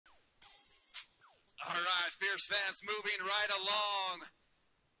right, fierce fans, moving right along.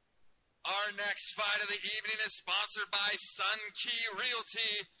 Our next fight of the evening is sponsored by Sun Key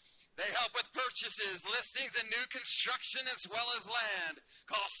Realty. They help with purchases, listings, and new construction as well as land.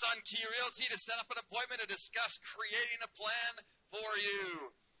 Call Sun Key Realty to set up an appointment to discuss creating a plan for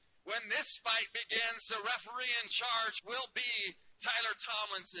you. When this fight begins, the referee in charge will be Tyler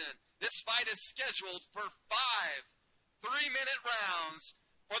Tomlinson. This fight is scheduled for 5 3-minute rounds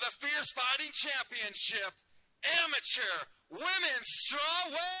for the Fierce Fighting Championship Amateur Women's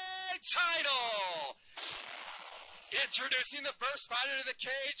Strawweight title. Introducing the first fighter to the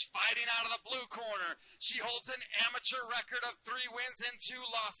cage, fighting out of the blue corner. She holds an amateur record of 3 wins and 2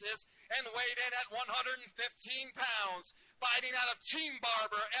 losses and weighed in at 115 pounds. Fighting out of Team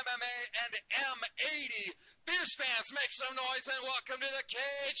Barber, MMA, and M80. Fierce fans, make some noise and welcome to the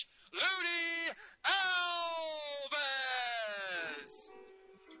cage, Ludy Alves.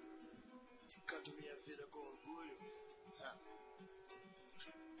 Canto minha vida com orgulho.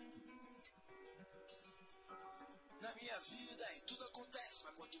 Na minha vida tudo acontece,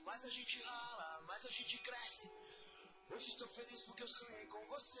 mas quanto mais a gente rala, mais a gente cresce. Hoje estou feliz porque eu sonhei com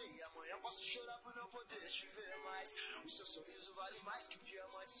você e amanhã posso chorar por não poder te ver mais. O seu sorriso vale mais que um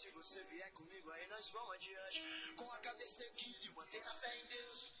diamante. Se você vier comigo aí nós vamos adiante. Com a cabeça erguida e manter a fé em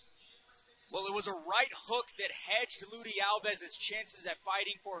Deus. Well, it was a right hook that hedged Ludy Alves' chances at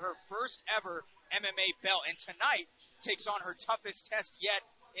fighting for her first ever MMA belt. And tonight takes on her toughest test yet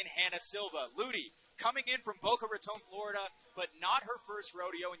in Hannah Silva. Ludy, coming in from Boca Raton, Florida, but not her first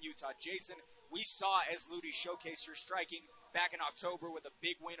rodeo in Utah. Jason, we saw as Ludy showcased her striking back in October with a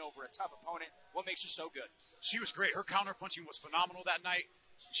big win over a tough opponent. What makes her so good? She was great. Her counterpunching was phenomenal that night.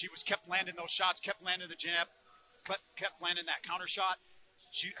 She kept landing those shots, kept landing the jab, kept landing that counter shot.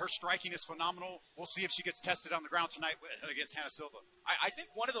 Her striking is phenomenal. We'll see if she gets tested on the ground tonight against Hannah Silva. I think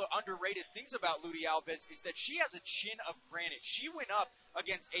one of the underrated things about Ludy Alves is that she has a chin of granite. She went up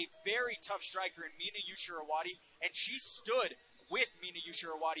against a very tough striker in Mina Yushirawadi, and she stood with Mina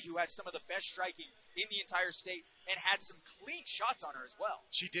Yushirawadi, who has some of the best striking in the entire state, and had some clean shots on her as well.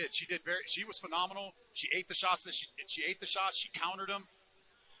 She did. She was phenomenal. She ate the shots. She ate the shots. She countered them.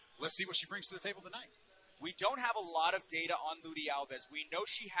 Let's see what she brings to the table tonight. We don't have a lot of data on Ludy Alves. We know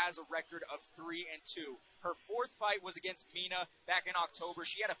she has a record of 3-2. Her 4th fight was against Mina back in October.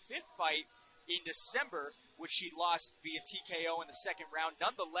 She had a 5th fight in December, which she lost via TKO in the 2nd round.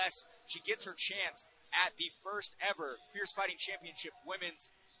 Nonetheless, she gets her chance at the first ever Fierce Fighting Championship women's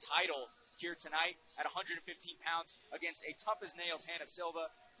title here tonight at 115 pounds against a tough-as-nails Hannah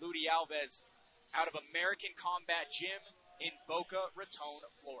Silva. Ludy Alves out of American Combat Gym in Boca Raton,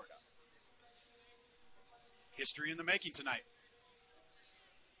 Florida. History in the making tonight.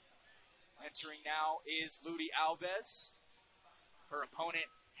 Entering now is Ludy Alves. Her opponent,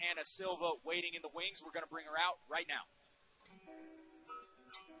 Hannah Silva, waiting in the wings. We're going to bring her out right now.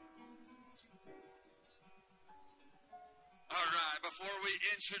 All right, before we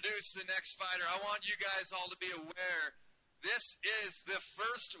introduce the next fighter, I want you guys all to be aware, this is the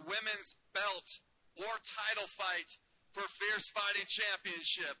first women's belt or title fight for Fierce Fighting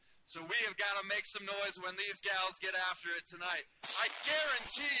Championship. So we have got to make some noise when these gals get after it tonight. I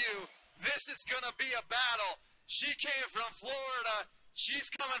guarantee you this is going to be a battle. She came from Florida. She's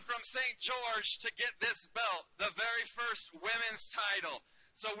coming from St. George to get this belt, the very first women's title.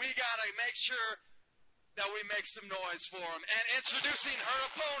 So we got to make sure that we make some noise for them. And introducing her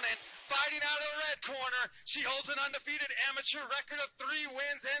opponent, fighting out of the red corner, she holds an undefeated amateur record of 3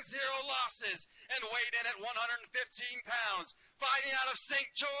 wins and 0 losses, and weighed in at 115 pounds. Fighting out of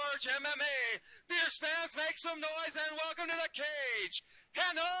St. George MMA, Fierce fans, make some noise and welcome to the cage,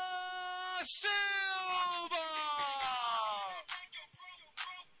 Hannah Silva!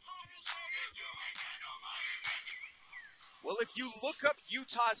 Well, if you look up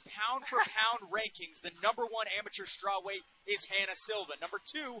Utah's pound-for-pound rankings, the #1 amateur strawweight is Hannah Silva.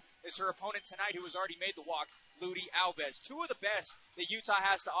 #2 is her opponent tonight, who has already made the walk, Ludy Alves. 2 of the best that Utah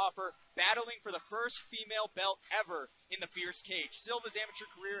has to offer, battling for the first female belt ever in the Fierce Cage. Silva's amateur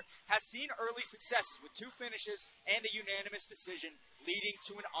career has seen early successes with 2 finishes and a unanimous decision, leading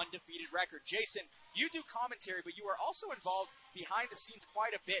to an undefeated record. Jason, you do commentary, but you are also involved behind the scenes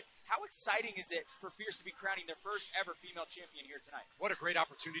quite a bit. How exciting is it for Fierce to be crowning their first ever female champion here tonight? What a great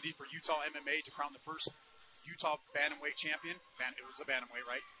opportunity for Utah MMA to crown the first Utah bantamweight champion. It was a bantamweight,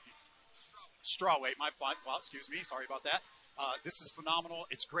 right? Strawweight, well, excuse me, sorry about that. This is phenomenal.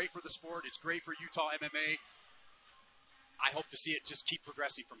 It's great for the sport. It's great for Utah MMA. I hope to see it just keep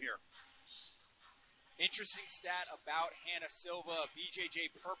progressing from here. Interesting stat about Hannah Silva, BJJ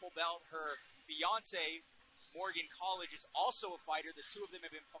purple belt. Her fiance Morgan College, is also a fighter. The two of them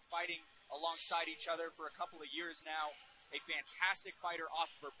have been fighting alongside each other for a couple of years now. A fantastic fighter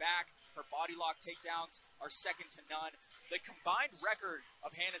off of her back. Her body lock takedowns are second to none. The combined record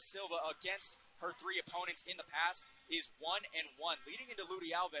of Hannah Silva against her three opponents in the past is 1-1. Leading into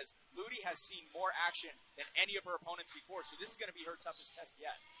Ludy Alves, Ludy has seen more action than any of her opponents before, so this is going to be her toughest test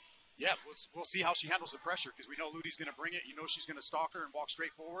yet. Yeah, we'll see how she handles the pressure, because we know Ludy's going to bring it. You know she's going to stalk her and walk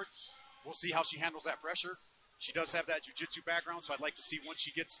straight forward. We'll see how she handles that pressure. She does have that jiu-jitsu background, so I'd like to see once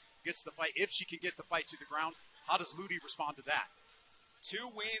she gets the fight, if she can get the fight to the ground, how does Ludy respond to that?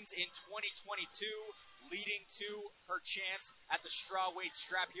 2 wins in 2022, leading to her chance at the strawweight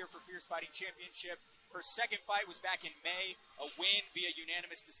strap here for Fierce Fighting Championship. Her second fight was back in May, a win via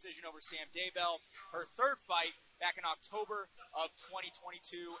unanimous decision over Sam Daybell. Her third fight back in October of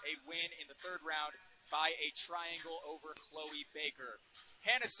 2022, a win in the third round by a triangle over Chloe Baker.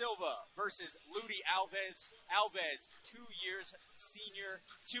 Hannah Silva versus Ludy Alves. Alves, 2 years senior,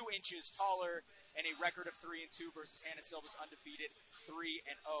 2 inches taller, and a record of 3-2 versus Hannah Silva's undefeated 3-0.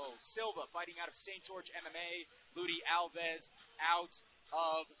 Silva fighting out of St. George MMA. Ludy Alves out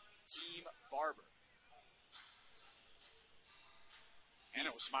of Team Barber.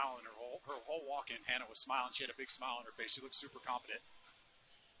 Hannah was smiling her whole walk-in. Hannah was smiling. She had a big smile on her face. She looked super confident.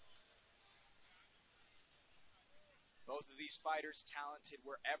 Both of these fighters talented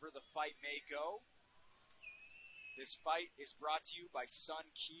wherever the fight may go. This fight is brought to you by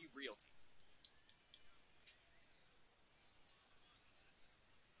Sun Key Realty.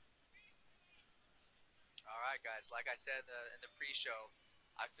 All right, guys. Like I said in the pre-show,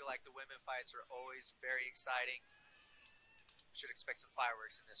 I feel like the women fights are always very exciting. Should expect some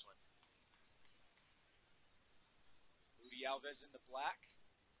fireworks in this one. Ludy Alves in the black.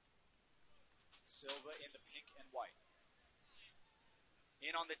 Silva in the pink and white.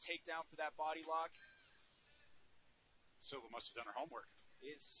 In on the takedown for that body lock. Silva must have done her homework.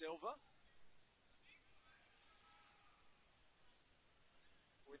 Is Silva.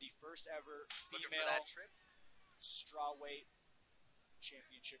 For the first ever Looking for female that trip. strawweight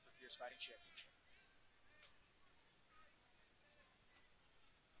championship for Fierce Fighting Championship.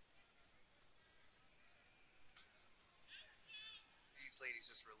 These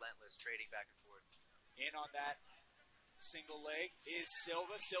ladies just relentless, trading back and forth. In on that single leg is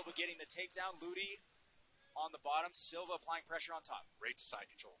Silva. Silva getting the takedown. Ludy on the bottom. Silva applying pressure on top. Great to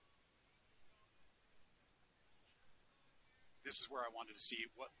side control. This is where I wanted to see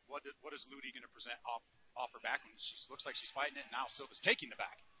what is Ludy going to present off her back. When she looks like she's fighting it, and now Silva's taking the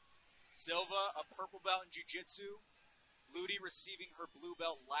back. Silva, a purple belt in jiu-jitsu. Ludy receiving her blue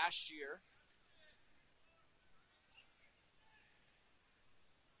belt last year.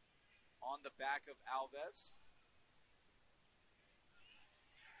 On the back of Alves.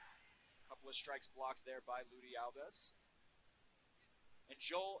 Couple of strikes blocked there by Ludy Alves. And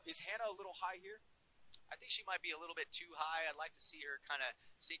Joel, is Hannah a little high here? I think she might be a little bit too high. I'd like to see her kind of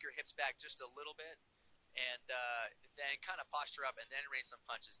sink her hips back just a little bit, and then kind of posture up, and then rain some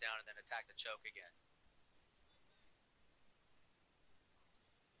punches down, and then attack the choke again.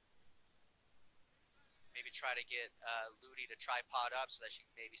 Maybe try to get Ludy to tripod up so that she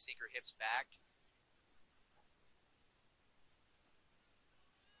can maybe sink her hips back.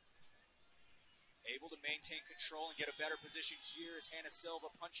 Able to maintain control and get a better position here is Hannah Silva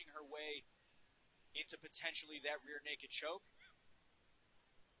punching her way into potentially that rear naked choke.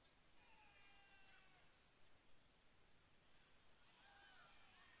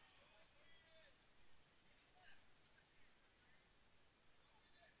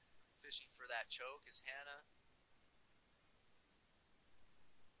 Fishing for that choke is Hannah.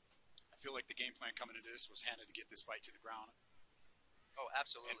 I feel like the game plan coming into this was Hannah to get this fight to the ground. Oh,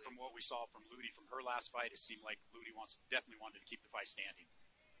 absolutely. And from what we saw from Ludy from her last fight, it seemed like Ludy definitely wanted to keep the fight standing.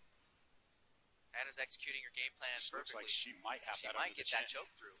 Hannah's executing her game plan She looks perfectly. like she might have that She might under the get that chin.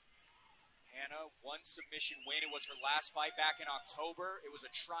 choke through. Hannah, 1 submission win. It was her last fight back in October. It was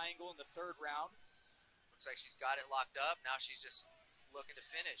a triangle in the third round. Looks like she's got it locked up. Now she's just looking to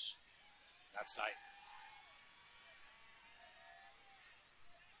finish. That's tight.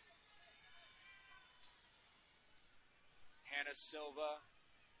 Hannah Silva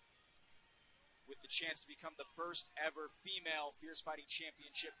with the chance to become the first ever female Fierce Fighting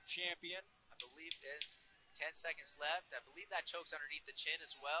Championship champion. I believe 10 seconds left. I believe that choke's underneath the chin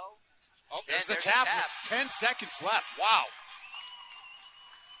as well. Oh, And there's the there's a tap. tap. 10 seconds left. Wow.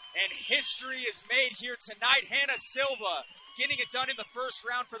 And history is made here tonight. Hannah Silva getting it done in the first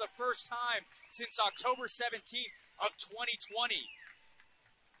round for the first time since October 17th of 2020.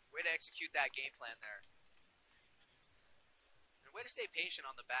 Way to execute that game plan there. And way to stay patient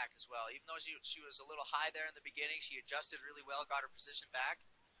on the back as well. Even though she was a little high there in the beginning, she adjusted really well, got her position back.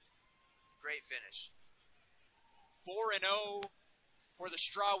 Great finish. 4-0 for the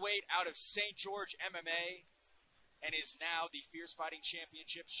strawweight out of St. George MMA, and is now the Fierce Fighting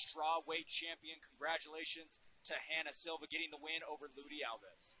Championship strawweight champion. Congratulations to Hannah Silva getting the win over Ludy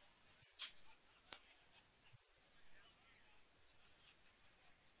Alves.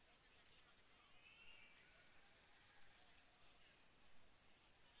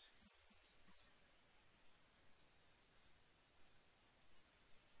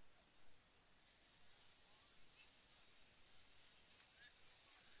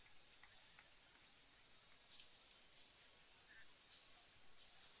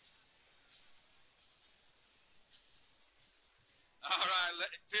 All right,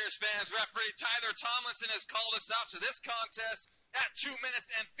 Fierce fans, referee Tyler Tomlinson has called us out to this contest at 2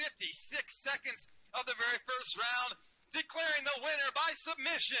 minutes and 56 seconds of the very first round, declaring the winner by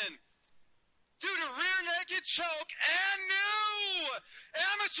submission due to rear naked choke and new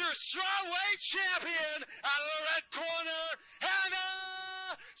amateur strawweight champion out of the red corner,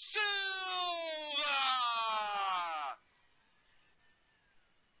 Hannah Silva.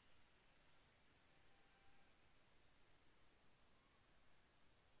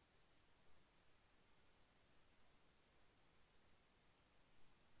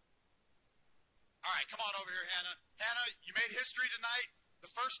 All right, come on over here, Hannah. Hannah, you made history tonight. The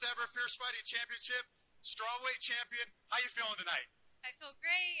first ever Fierce Fighting Championship, strawweight champion. How you feeling tonight? I feel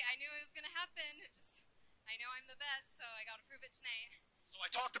great. I knew it was going to happen. I know I'm the best, so I got to prove it tonight. So I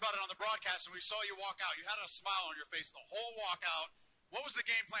talked about it on the broadcast, and we saw you walk out. You had a smile on your face the whole walkout. What was the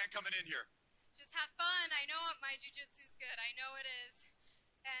game plan coming in here? Just have fun. I know my jiu-jitsu's good. I know it is.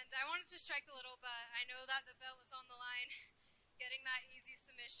 And I wanted to strike a little, but I know that the belt was on the line. Getting that easy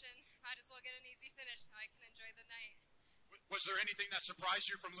submission, might as well get an easy finish so I can enjoy the night. Was there anything that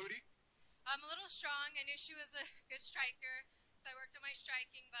surprised you from Ludy? I'm a little strong. I knew she was a good striker, so I worked on my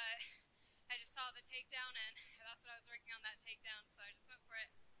striking, but I just saw the takedown, and that's what I was working on, that takedown, so I just went for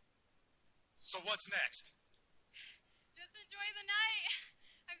it. So what's next? Just enjoy the night.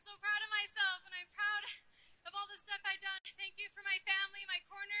 I'm so proud of myself, and I'm proud of all the stuff I've done. Thank you for my family, my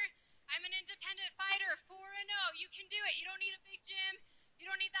corner. I'm an independent fighter, 4-0. You can do it. You don't need a big gym. You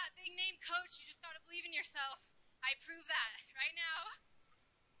don't need that big name coach. You just got to believe in yourself. I prove that right now.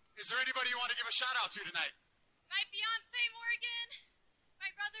 Is there anybody you want to give a shout out to tonight? My fiance, Morgan, my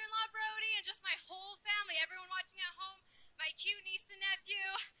brother-in-law, Brody, and just my whole family, everyone watching at home, my cute niece and nephew.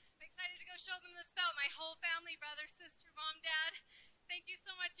 I'm excited to go show them this belt. My whole family, brother, sister, mom, dad. Thank you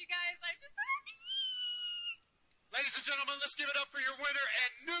so much, you guys. I'm just so happy. Ladies and gentlemen, let's give it up for your winner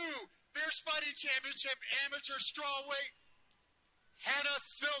and new Fierce Fighting Championship Amateur Strawweight, Hannah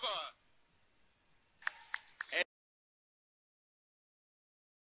Silva.